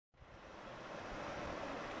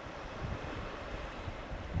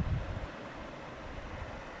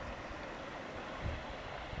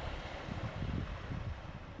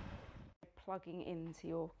plugging into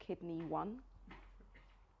your kidney 1.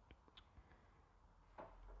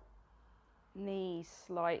 Knees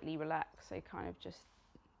slightly relaxed, so kind of just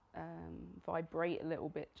vibrate a little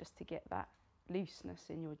bit just to get that looseness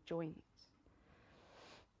in your joints.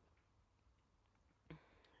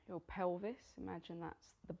 Your pelvis, imagine that's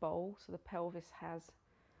the bowl, so the pelvis has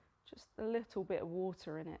just a little bit of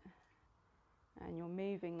water in it, and you're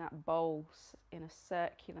moving that bowl in a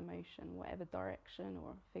circular motion, whatever direction, or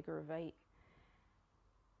a figure of 8.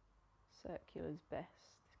 Circular is best,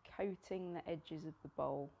 coating the edges of the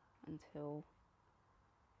bowl until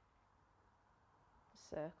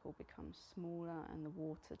the circle becomes smaller and the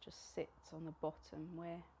water just sits on the bottom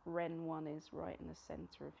where Ren 1 is, right in the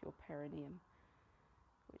center of your perineum,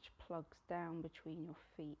 which plugs down between your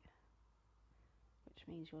feet, which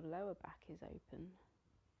means your lower back is open,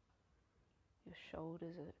 your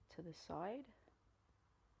shoulders are to the side,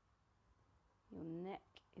 your neck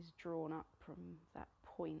is drawn up from that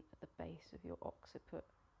point at the base of your occiput.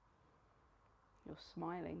 You're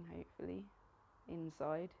smiling, hopefully,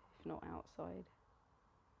 inside, if not outside.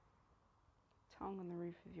 Tongue on the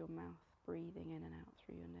roof of your mouth, breathing in and out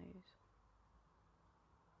through your nose.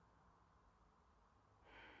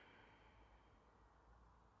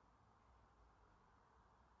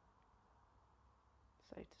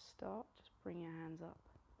 So to start, just bring your hands up,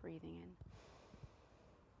 breathing in.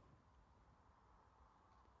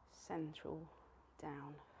 Central,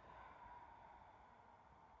 down.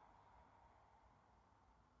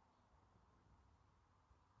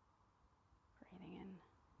 Breathing in.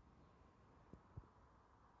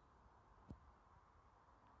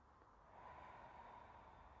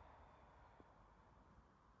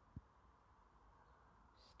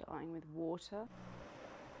 Starting with water.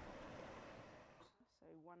 So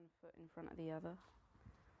one foot in front of the other.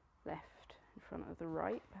 Left in front of the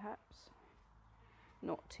right, perhaps.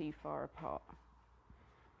 Not too far apart.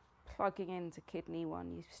 Plugging into kidney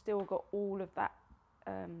 1, you've still got all of that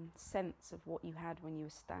sense of what you had when you were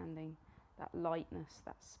standing, that lightness,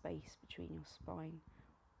 that space between your spine,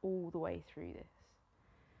 all the way through this.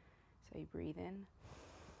 So you breathe in,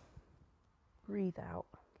 breathe out,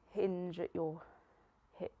 hinge at your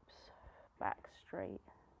hips, back straight,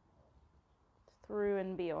 through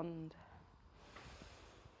and beyond.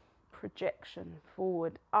 Projection,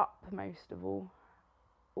 forward, up most of all.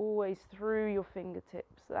 Always through your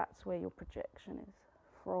fingertips, that's where your projection is,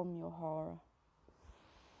 from your hara.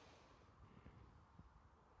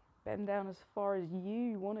 Bend down as far as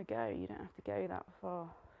you want to go, you don't have to go that far.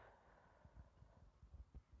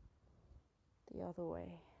 The other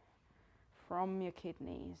way, from your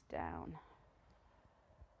kidneys down.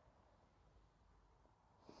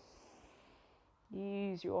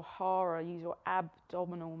 Use your hara, use your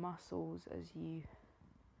abdominal muscles as you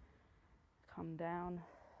come down.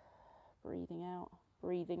 Breathing out,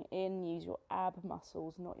 breathing in, use your ab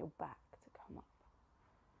muscles, not your back, to come up.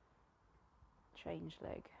 Change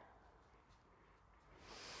leg.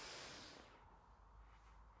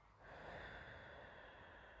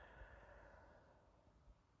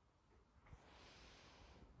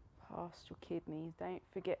 Past your kidneys, don't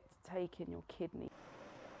forget to take in your kidney.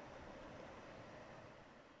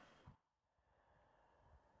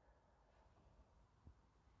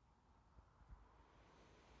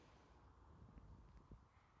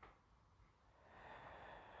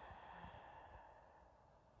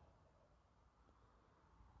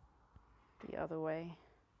 The other way.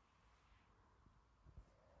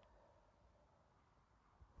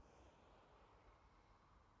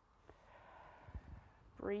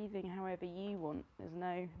 Breathing however you want. There's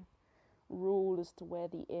no rule as to where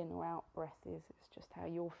the in or out breath is. It's just how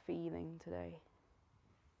you're feeling today.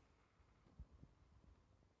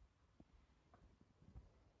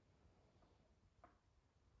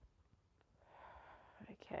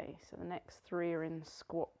 Okay, so the next 3 are in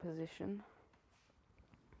squat position.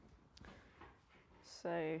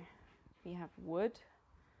 So we have wood.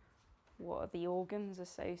 What are the organs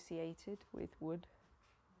associated with wood?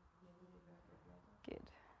 Good.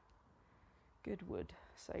 Good wood.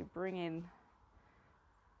 So bring in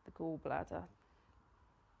the gallbladder.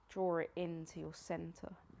 Draw it into your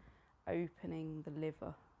center, opening the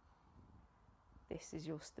liver. This is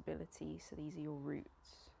your stability, so these are your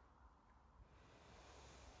roots.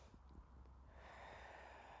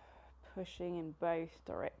 Pushing in both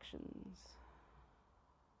directions.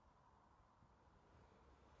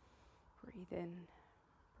 Breathe in,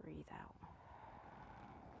 breathe out.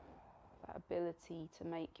 That ability to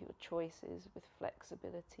make your choices with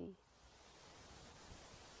flexibility.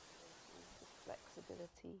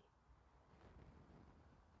 Flexibility.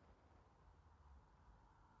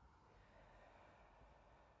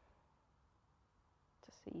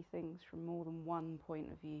 See things from more than one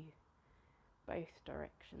point of view, both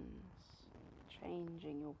directions,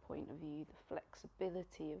 changing your point of view, the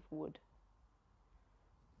flexibility of wood,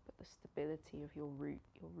 but the stability of your root.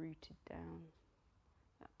 You're rooted down.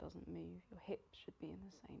 That doesn't move. Your hips should be in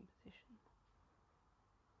the same position.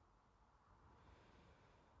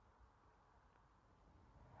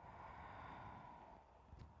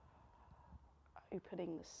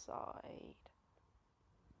 Opening the side.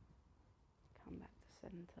 Come back to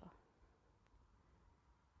center.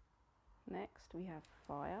 Next we have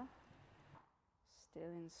fire. Still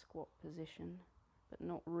in squat position, but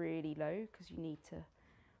not really low because you need to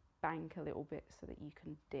bank a little bit so that you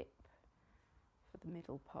can dip for the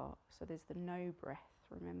middle part. So there's the no breath,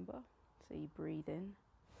 remember? So you breathe in.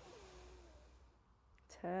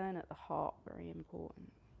 Turn at the heart, very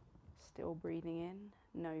important. Still breathing in,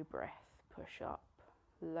 no breath. Push up,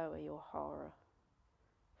 lower your hara.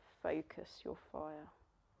 Focus your fire.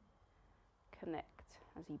 Connect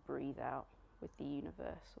as you breathe out with the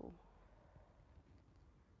universal.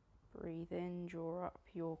 Breathe in, draw up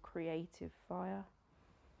your creative fire.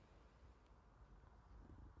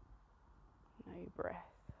 No breath.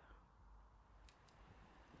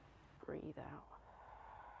 Breathe out.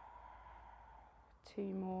 2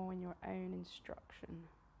 more in your own instruction.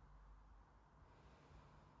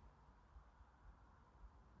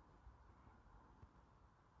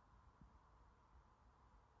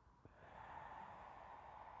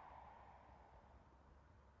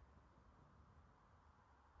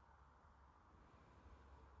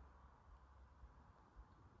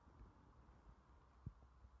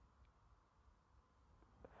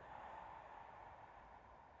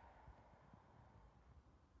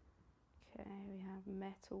 Okay, we have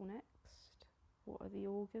metal next. What are the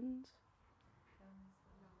organs?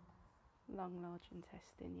 Lung, large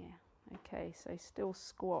intestine, yeah. Okay, so still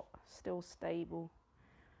squat, still stable.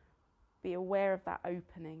 Be aware of that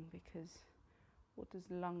opening, because what does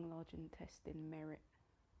lung, large intestine merit?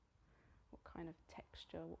 What kind of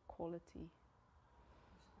texture, what quality?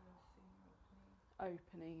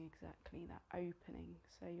 Opening, exactly, that opening.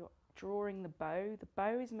 So you're drawing the bow. The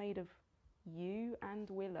bow is made of yew and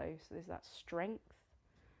willow, so there's that strength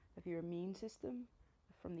of your immune system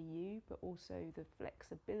from the yew, but also the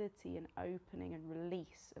flexibility and opening and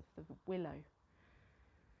release of the willow.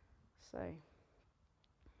 So,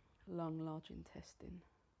 lung, large intestine.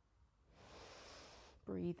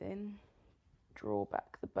 Breathe in, draw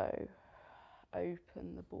back the bow,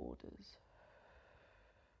 open the borders.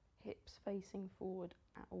 Hips facing forward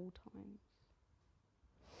at all times.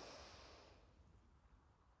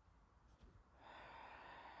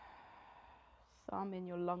 Thumb in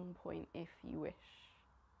your lung point if you wish.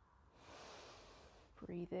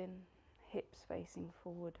 Breathe in, hips facing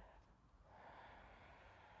forward.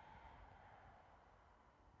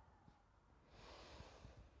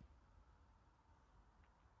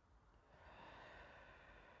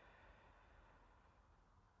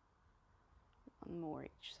 One more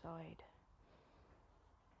each side.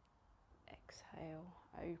 Exhale,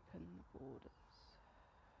 open the borders.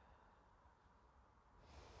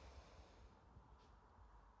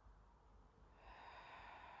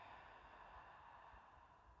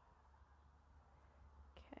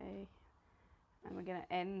 Okay, and we're going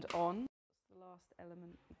to end on, what's the last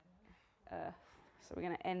element? Earth. So we're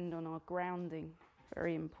going to end on our grounding,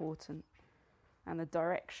 very important. And the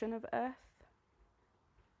direction of earth?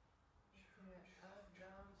 Up,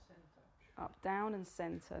 down, center. Up, down and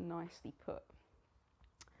center, nicely put.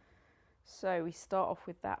 So we start off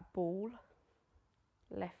with that ball,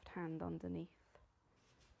 left hand underneath.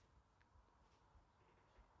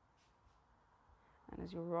 And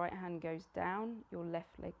as your right hand goes down, your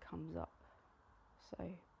left leg comes up. So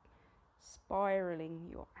spiraling,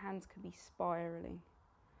 your hands can be spiraling.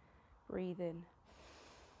 Breathe in.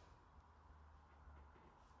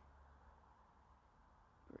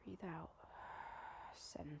 Breathe out.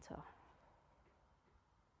 Center.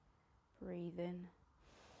 Breathe in.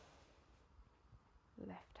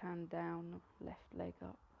 Left hand down, left leg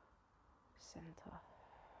up. Center.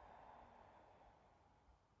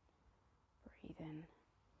 Breathe in.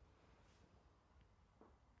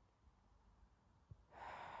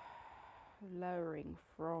 Lowering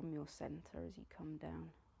from your center as you come down.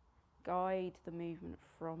 Guide the movement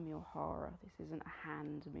from your hara. This isn't a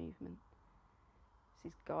hand movement.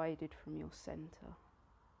 This is guided from your center.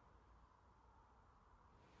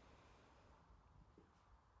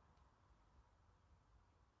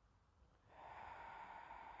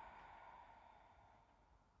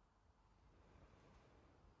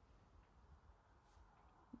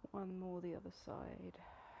 One more the other side.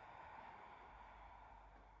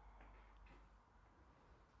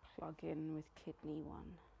 plug in with kidney 1.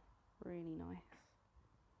 Really nice.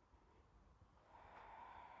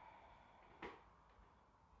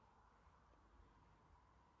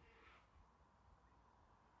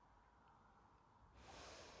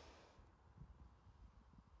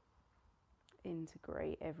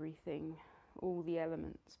 Integrate everything, all the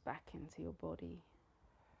elements back into your body.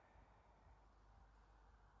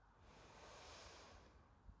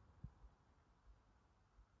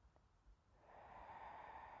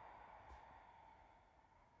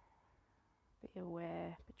 Be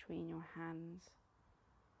aware between your hands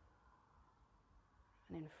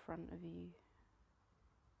and in front of you,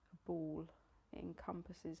 a ball. It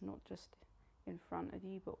encompasses not just in front of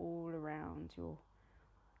you, but all around your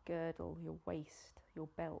girdle, your waist, your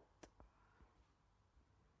belt,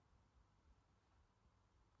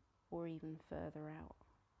 or even further out.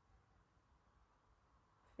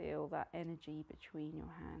 Feel that energy between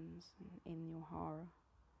your hands and in your hara.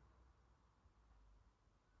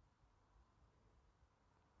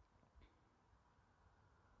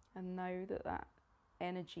 And know that that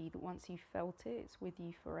energy, that once you've felt it, it's with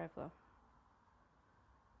you forever.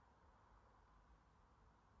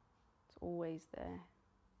 It's always there.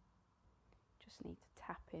 Just need to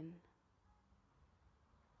tap in.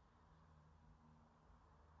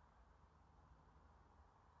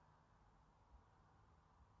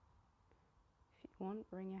 If you want,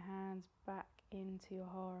 bring your hands back into your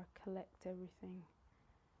hara, collect everything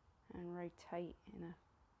and rotate in a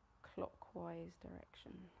clockwise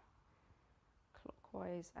direction.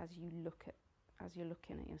 Clockwise as you're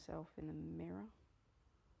looking at yourself in the mirror.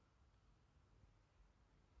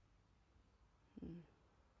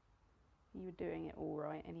 You were doing it all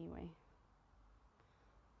right anyway.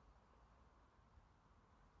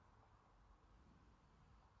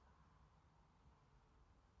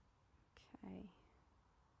 Okay.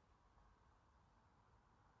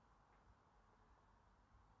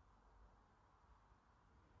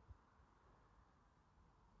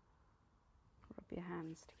 Rub your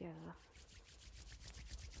hands together.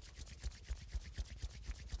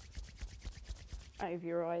 Over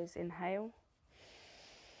your eyes, inhale.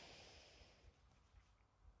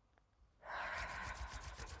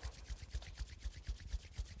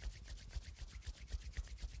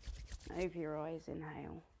 Over your eyes,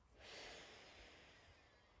 inhale.